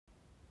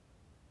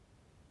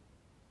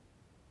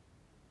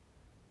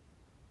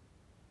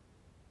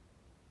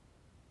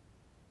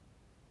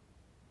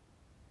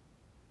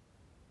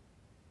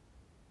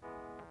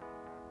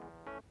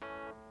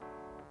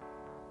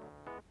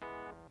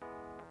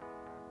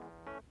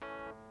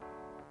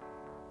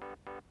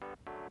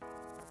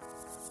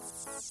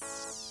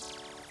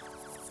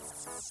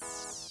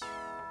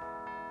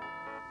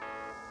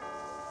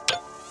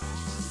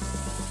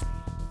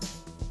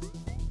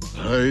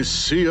I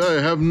see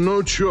I have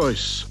no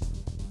choice.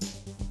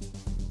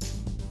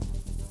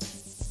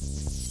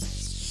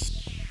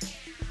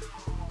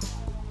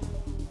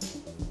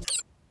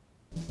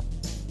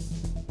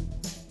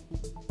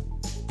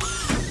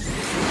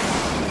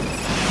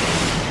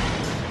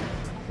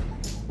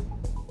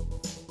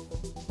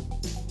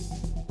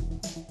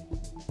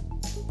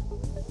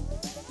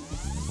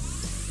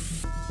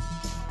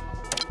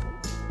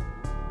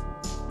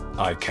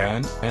 I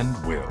can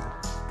and will.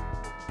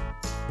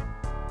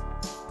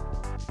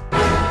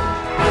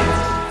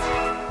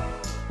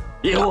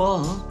 You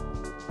are?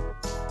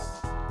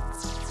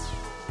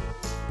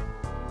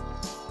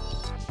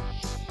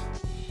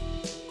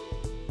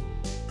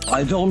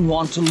 I don't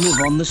want to live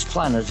on this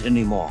planet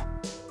anymore.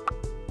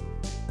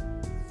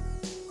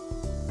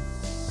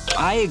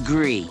 I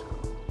agree.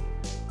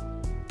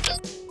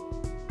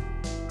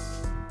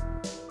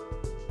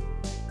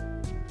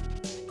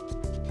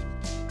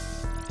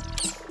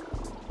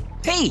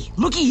 Hey,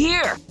 looky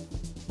here!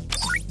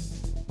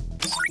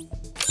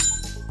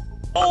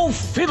 Oh,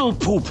 fiddle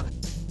poop!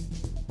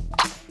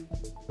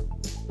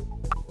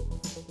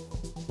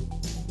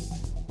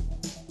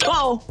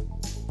 Oh!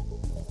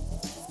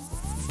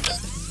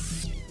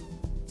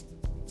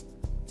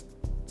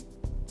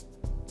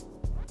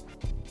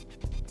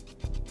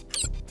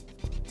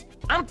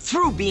 I'm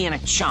through being a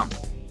chump.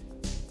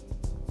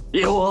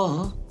 You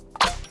are?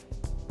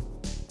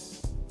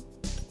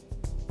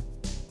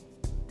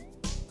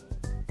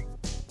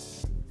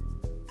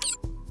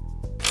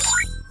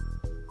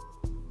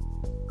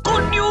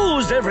 Good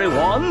news,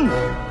 everyone!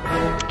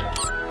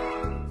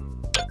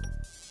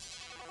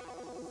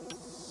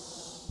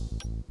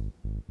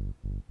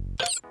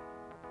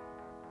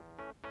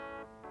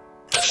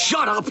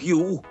 Shut up,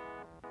 you!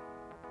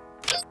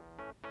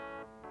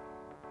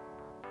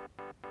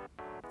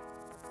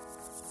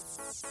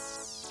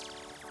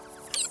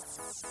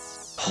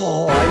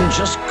 Oh, I'm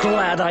just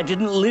glad I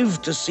didn't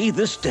live to see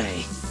this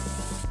day.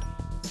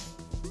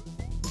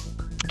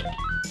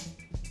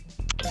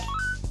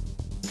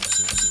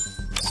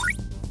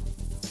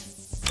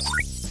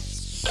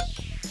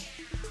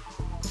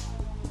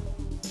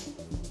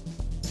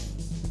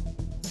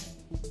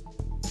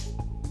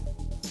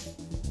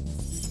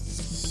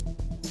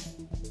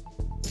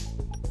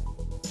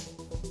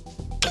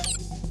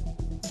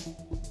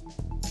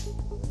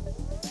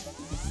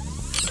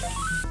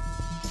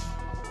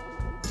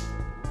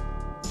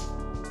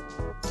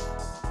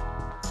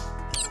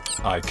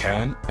 I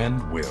can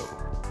and will.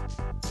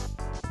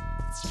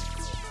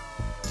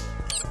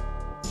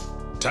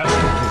 Task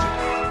completed.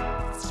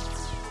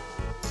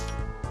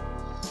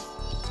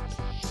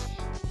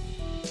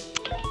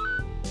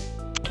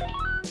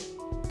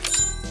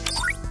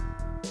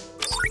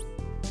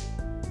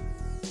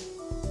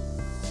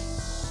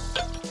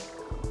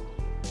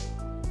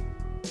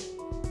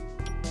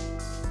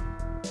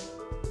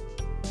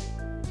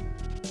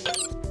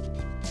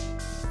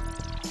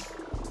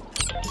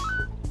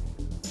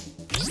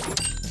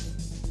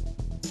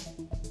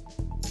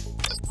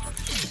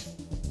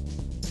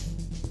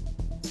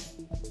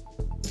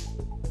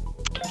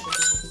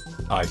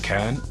 I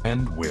can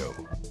and will.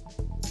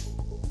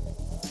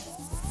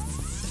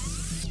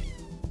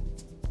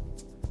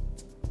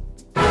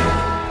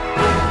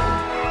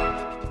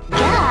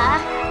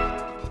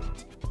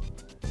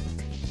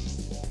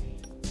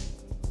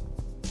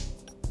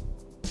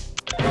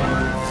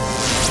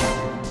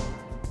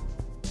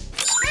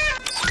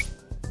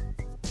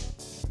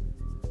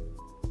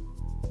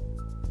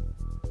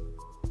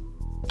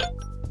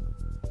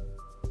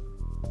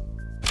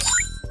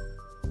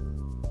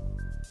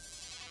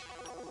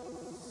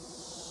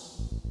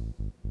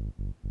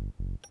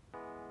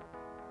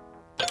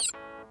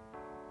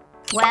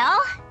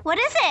 Well, what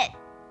is it?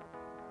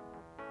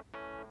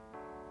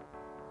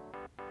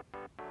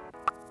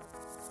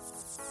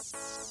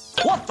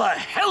 What the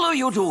hell are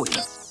you doing?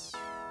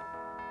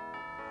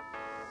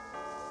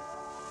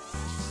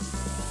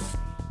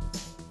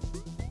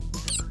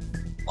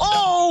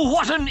 Oh,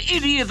 what an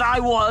idiot I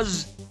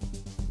was!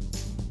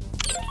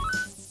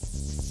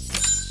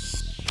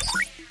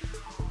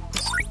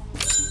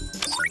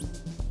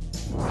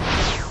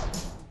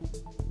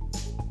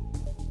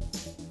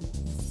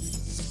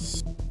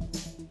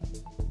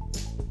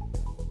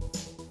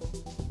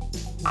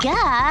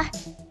 Yeah.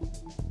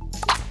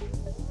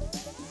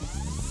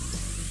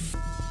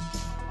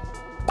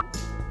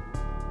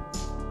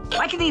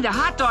 I can eat a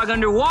hot dog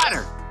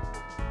underwater.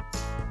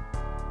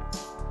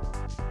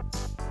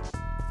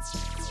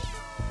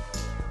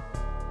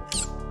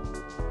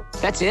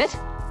 That's it?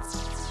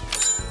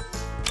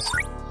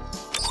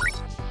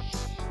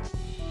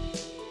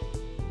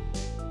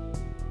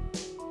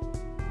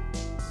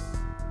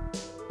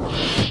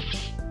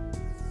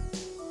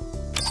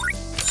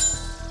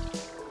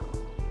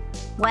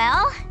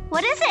 Well,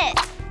 what is it?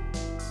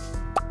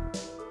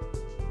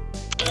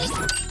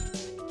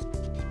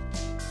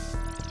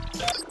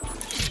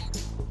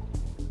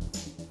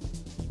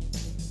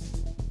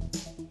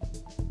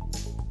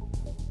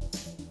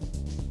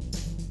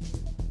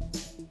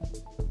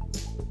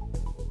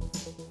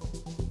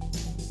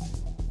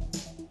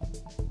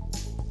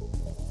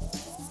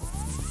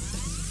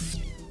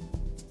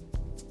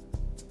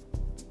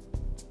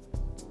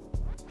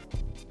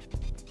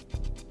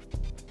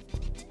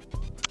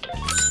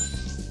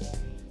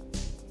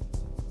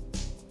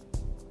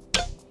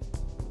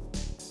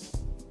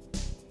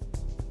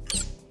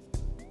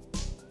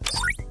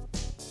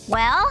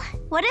 Well,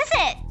 what is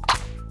it?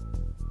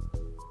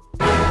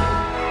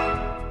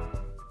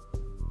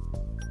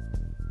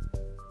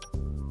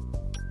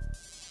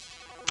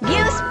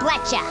 You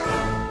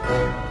spletcha!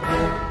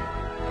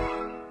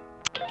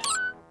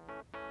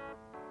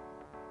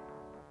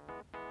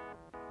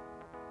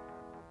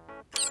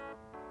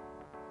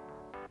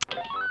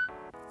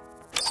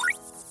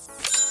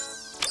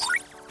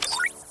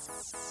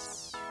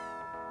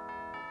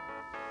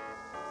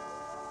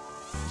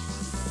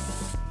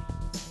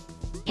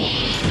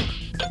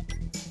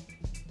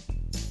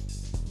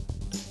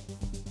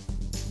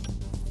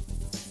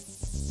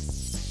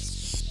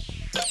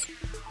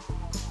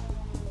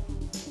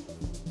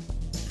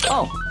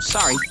 Oh,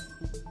 sorry.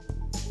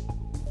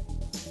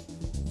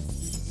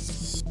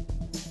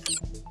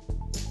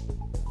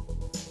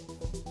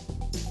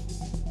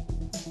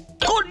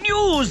 Good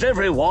news,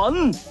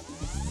 everyone!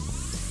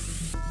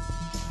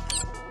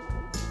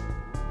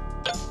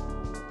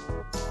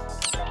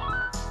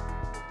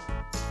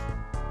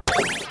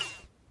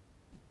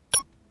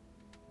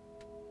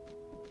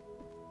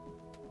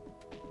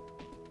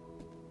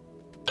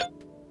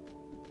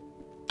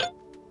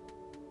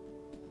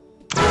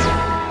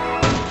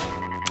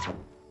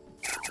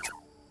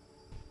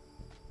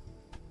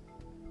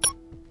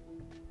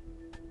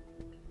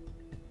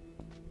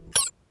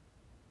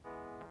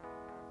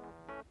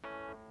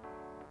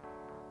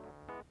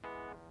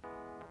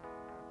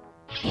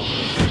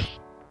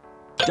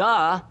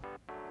 Duh.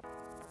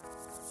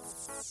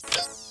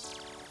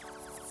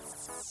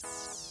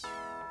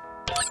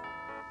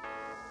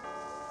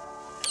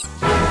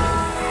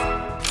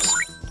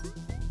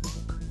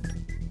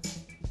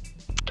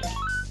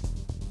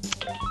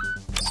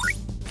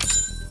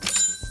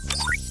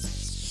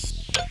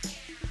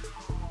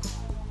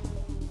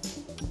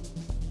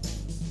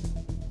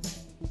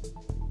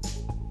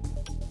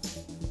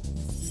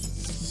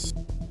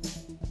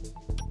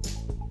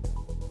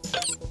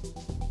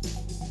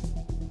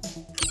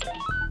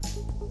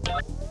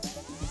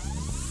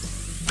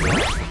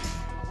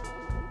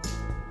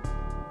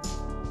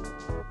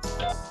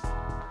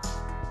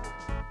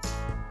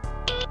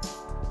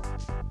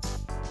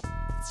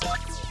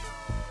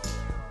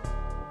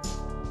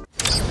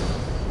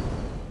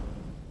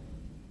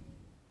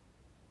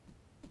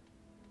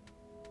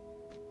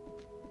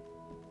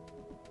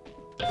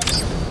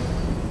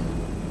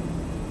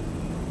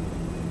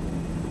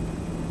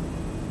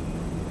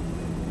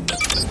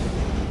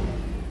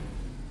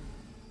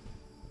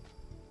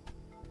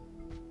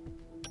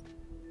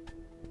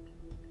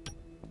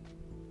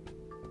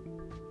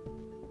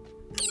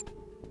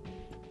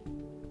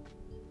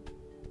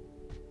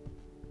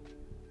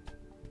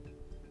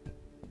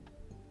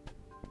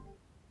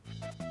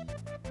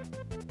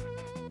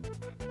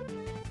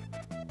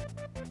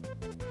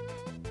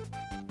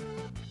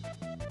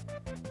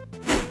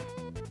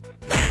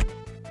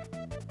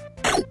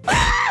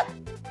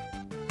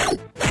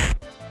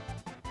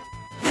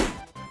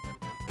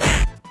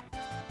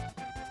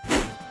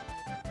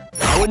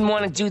 I wouldn't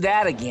want to do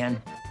that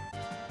again.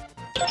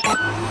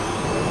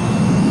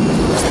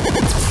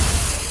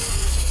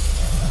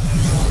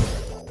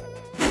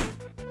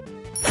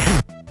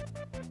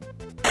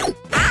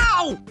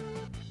 Ow!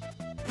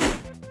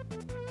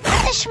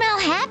 What the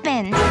schmell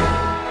happened?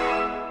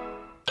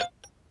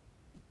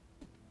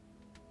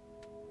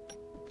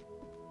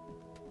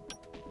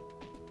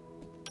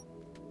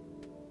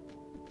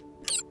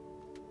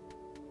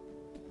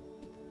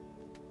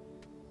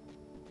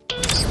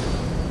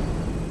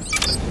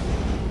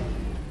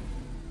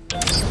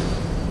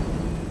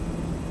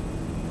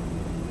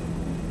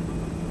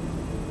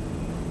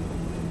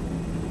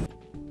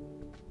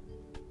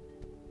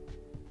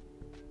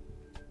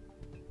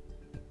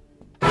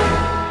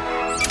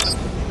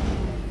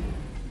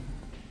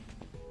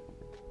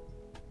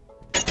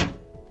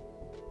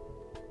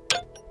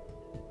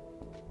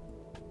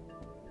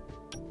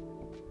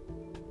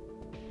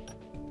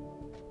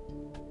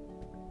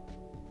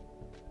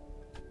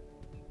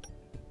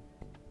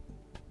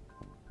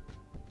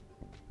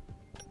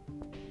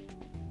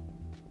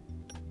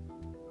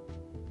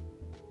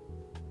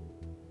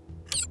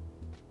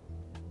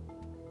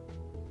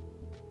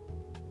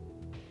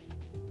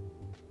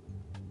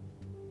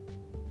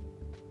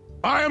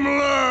 I am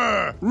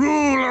Lur,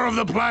 ruler of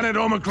the planet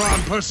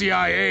Omicron Pussy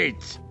I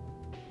ate.